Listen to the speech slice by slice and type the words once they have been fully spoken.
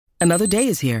Another day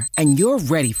is here, and you're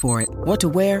ready for it. What to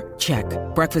wear? Check.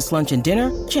 Breakfast, lunch, and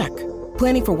dinner? Check.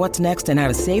 Planning for what's next and how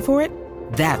to save for it?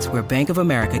 That's where Bank of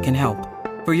America can help.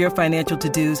 For your financial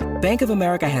to-dos, Bank of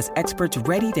America has experts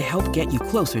ready to help get you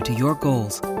closer to your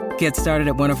goals. Get started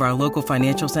at one of our local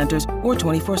financial centers or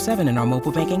 24/7 in our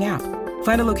mobile banking app.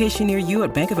 Find a location near you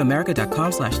at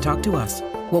bankofamerica.com/talktous.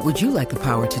 What would you like the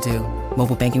power to do?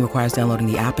 Mobile banking requires downloading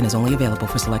the app and is only available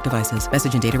for select devices.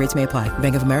 Message and data rates may apply.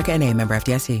 Bank of America N.A., member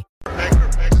FDIC.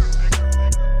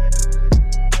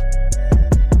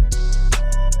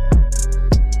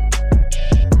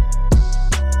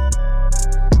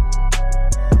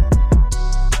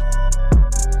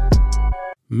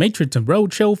 Matrix and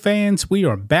Roadshow fans, we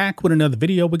are back with another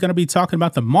video. We're going to be talking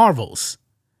about The Marvels.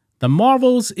 The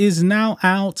Marvels is now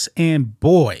out, and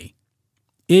boy,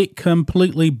 it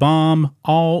completely bombed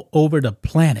all over the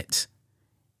planet.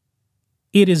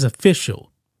 It is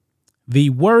official. The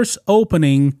worst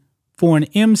opening for an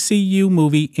MCU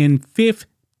movie in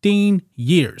 15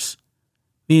 years.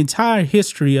 The entire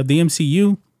history of the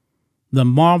MCU, The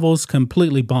Marvels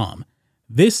completely bombed.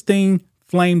 This thing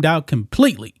flamed out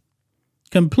completely.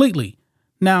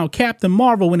 Now, Captain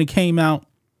Marvel, when it came out,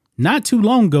 not too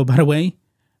long ago, by the way,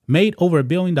 made over $1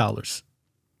 billion.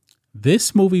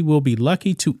 This movie will be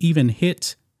lucky to even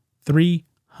hit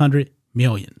 $300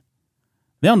 million.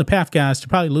 They're on the path, guys, to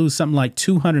probably lose something like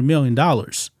 $200 million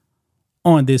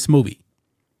on this movie.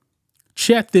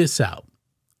 Check this out.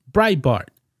 Breitbart.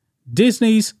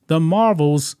 Disney's The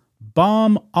Marvels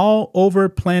bomb all over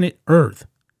planet Earth.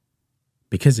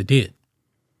 Because it did.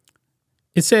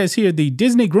 It says here, the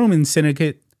Disney Grooming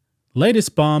Syndicate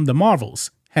latest bomb, The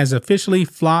Marvels, has officially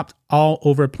flopped all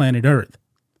over planet Earth.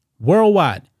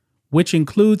 Worldwide, which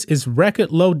includes its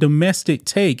record low domestic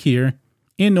take here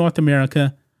in North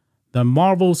America, The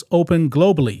Marvels opened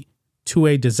globally to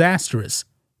a disastrous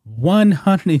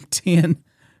 $110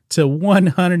 to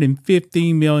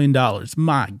 $115 million.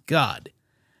 My God.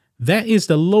 That is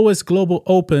the lowest global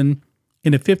open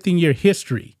in the 15-year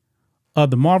history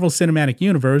of the Marvel Cinematic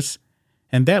Universe,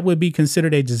 and that would be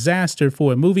considered a disaster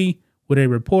for a movie with a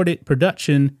reported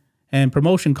production and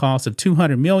promotion cost of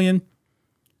 $200 million,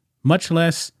 much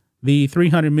less the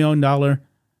 $300 million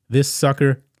this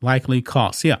sucker likely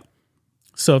costs. Yeah.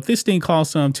 So if this thing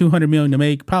costs $200 million to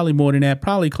make, probably more than that,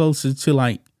 probably closer to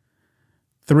like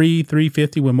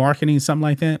 $350 with marketing, something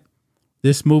like that.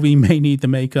 This movie may need to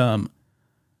make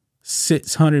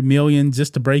 $600 million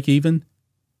just to break even.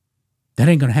 That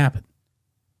ain't gonna happen.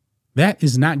 That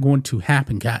is not going to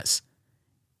happen, guys.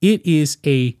 It is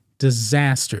a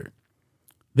disaster.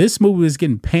 This movie was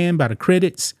getting panned by the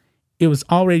critics. It was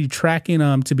already tracking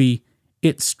to be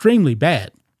extremely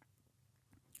bad.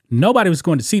 Nobody was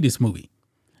going to see this movie.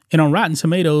 And on Rotten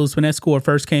Tomatoes, when that score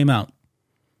first came out,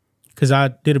 because I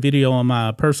did a video on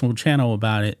my personal channel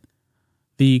about it,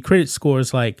 the critic score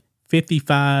is like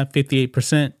 55,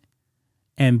 58%.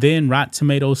 And then Rotten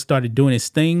Tomatoes started doing its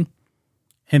thing.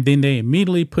 And then they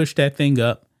immediately pushed that thing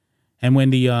up. And when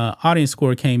the audience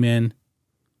score came in,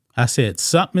 I said,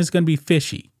 something is going to be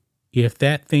fishy if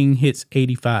that thing hits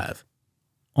 85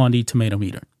 on the tomato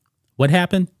meter. What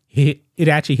happened? It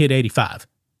actually hit 85.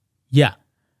 Yeah,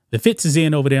 the fits is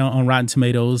in over there on Rotten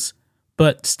Tomatoes.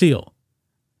 But still,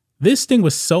 this thing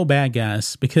was so bad,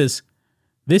 guys, because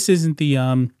this isn't the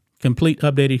complete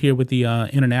updated here with the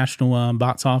international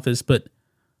box office. But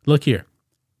look here.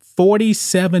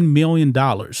 $47 million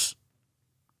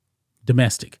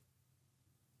domestic.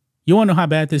 You want to know how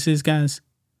bad this is, guys?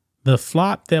 The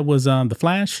flop that was The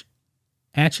Flash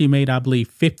actually made, I believe,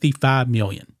 $55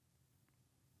 million.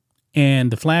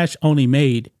 And The Flash only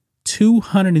made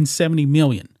 $270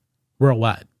 million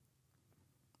worldwide.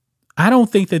 I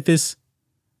don't think that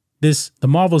the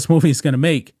Marvels movie is going to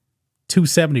make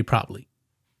 $270 probably.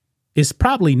 It's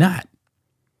probably not.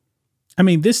 I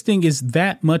mean, this thing is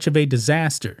that much of a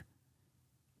disaster.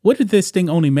 What if this thing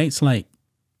only makes like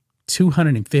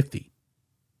 250?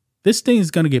 This thing is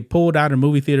going to get pulled out of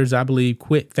movie theaters, I believe,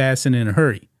 quick, fast, and in a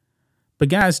hurry. But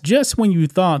guys, just when you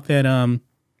thought that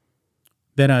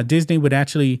Disney would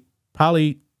actually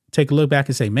probably take a look back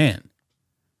and say, man,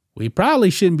 we probably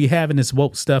shouldn't be having this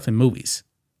woke stuff in movies.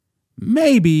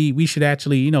 Maybe we should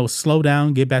actually, slow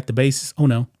down, get back to basics. Oh,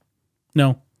 no.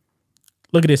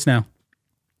 Look at this now.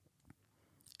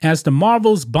 As the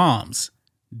Marvels bombs,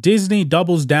 Disney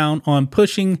doubles down on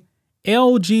pushing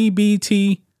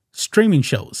LGBT streaming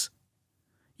shows.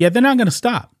 Yeah, they're not going to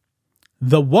stop.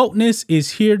 The wokeness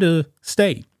is here to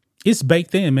stay. It's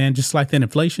baked in, man, just like that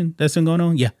inflation that's been going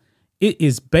on. Yeah, it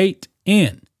is baked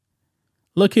in.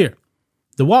 Look here.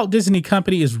 The Walt Disney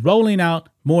Company is rolling out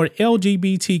more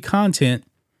LGBT content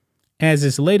as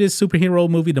its latest superhero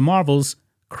movie, The Marvels,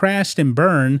 crashed and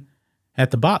burned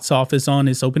at the box office on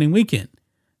its opening weekend.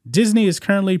 Disney is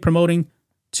currently promoting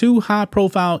 2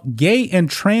 high-profile gay and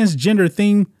transgender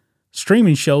themed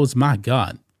streaming shows, my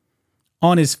God,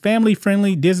 on its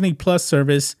family-friendly Disney Plus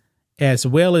service as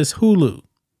well as Hulu.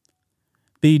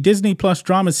 The Disney Plus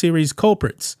drama series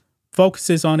Culprits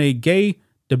focuses on a gay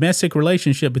domestic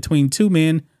relationship between 2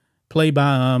 men played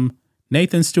by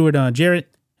Nathan Stewart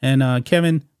Jarrett and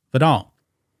Kevin Vidal.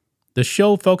 The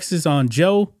show focuses on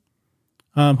Joe,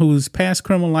 whose past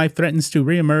criminal life threatens to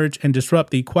reemerge and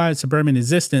disrupt the quiet suburban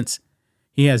existence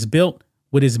he has built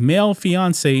with his male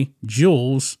fiancée,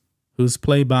 Jules, who's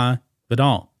played by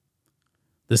Vidal.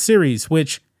 The series,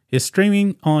 which is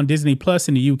streaming on Disney Plus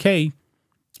in the UK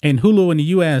and Hulu in the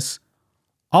US,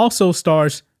 also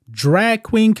stars drag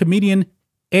queen comedian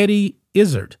Eddie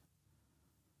Izzard,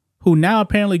 who now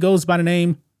apparently goes by the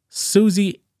name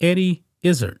Susie Eddie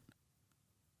Izzard.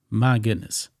 My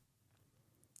goodness.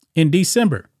 In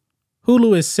December,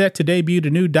 Hulu is set to debut the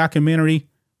new documentary,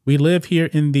 We Live Here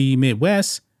in the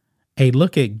Midwest, a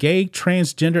look at gay,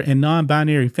 transgender, and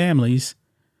non-binary families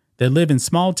that live in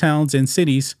small towns and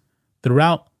cities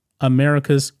throughout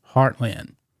America's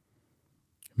heartland.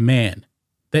 Man,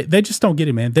 they just don't get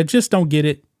it, man. They just don't get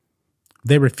it.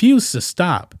 They refuse to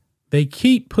stop. They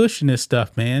keep pushing this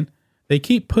stuff, man. They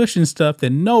keep pushing stuff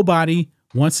that nobody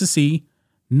wants to see,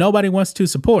 nobody wants to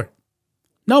support.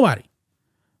 Nobody.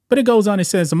 But it goes on, it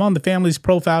says, among the families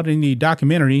profiled in the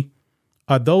documentary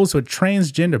are those with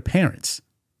transgender parents.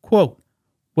 Quote,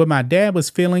 what my dad was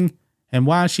feeling and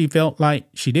why she felt like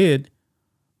she did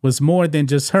was more than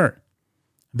just her.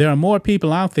 There are more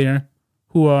people out there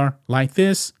who are like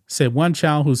this, said one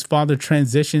child whose father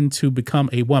transitioned to become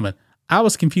a woman. I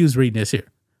was confused reading this here.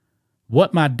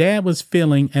 What my dad was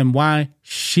feeling and why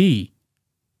she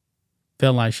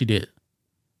felt like she did.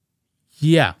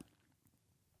 Yeah.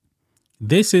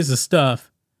 This is the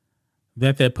stuff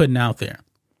that they're putting out there.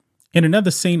 In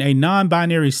another scene, a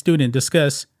non-binary student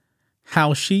discussed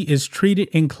how she is treated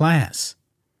in class.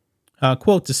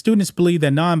 Quote, the students believe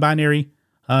that non-binary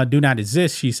do not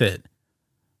exist, she said.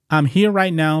 I'm here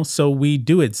right now, so we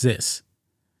do exist.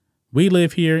 We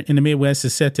Live Here in the Midwest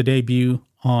is set to debut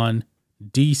on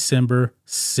December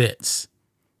 6th.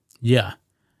 Yeah.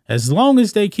 As long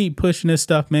as they keep pushing this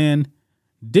stuff, man,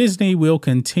 Disney will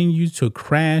continue to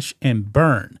crash and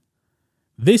burn.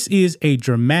 This is a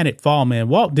dramatic fall, man.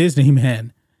 Walt Disney,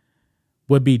 man,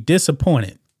 would be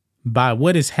disappointed by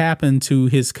what has happened to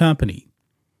his company.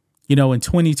 You know, in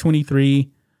 2023,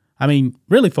 I mean,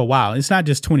 really for a while. It's not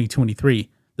just 2023.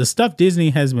 The stuff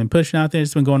Disney has been pushing out there,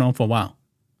 it's been going on for a while.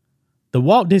 The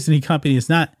Walt Disney Company is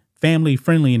not family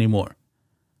friendly anymore.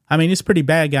 I mean, it's pretty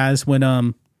bad, guys,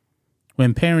 when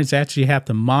parents actually have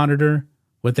to monitor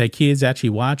what their kids actually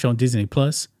watch on Disney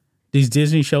Plus. These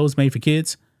Disney shows made for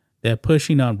kids, they're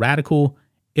pushing on radical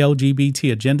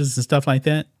LGBT agendas and stuff like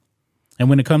that. And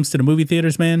when it comes to the movie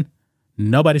theaters, man,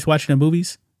 nobody's watching the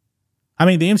movies. I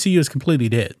mean, the MCU is completely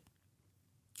dead.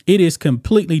 It is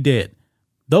completely dead.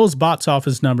 Those box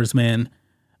office numbers, man.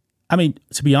 I mean,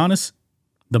 to be honest,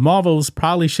 the Marvels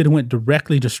probably should have went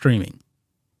directly to streaming.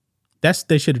 That's what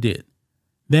they should have did.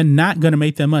 They're not going to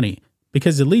make their money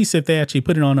because at least if they actually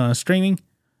put it on streaming,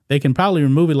 they can probably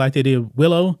remove it like they did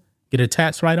Willow, get a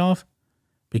tax write-off,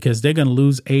 because they're going to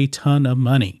lose a ton of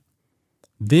money.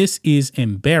 This is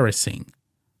embarrassing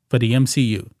for the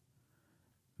MCU.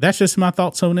 That's just my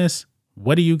thoughts on this.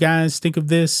 What do you guys think of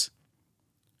this?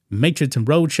 Matrix and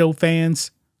Roadshow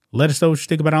fans, let us know what you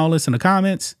think about all this in the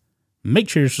comments. Make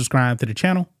sure you subscribe to the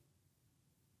channel.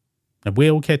 And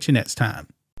we'll catch you next time.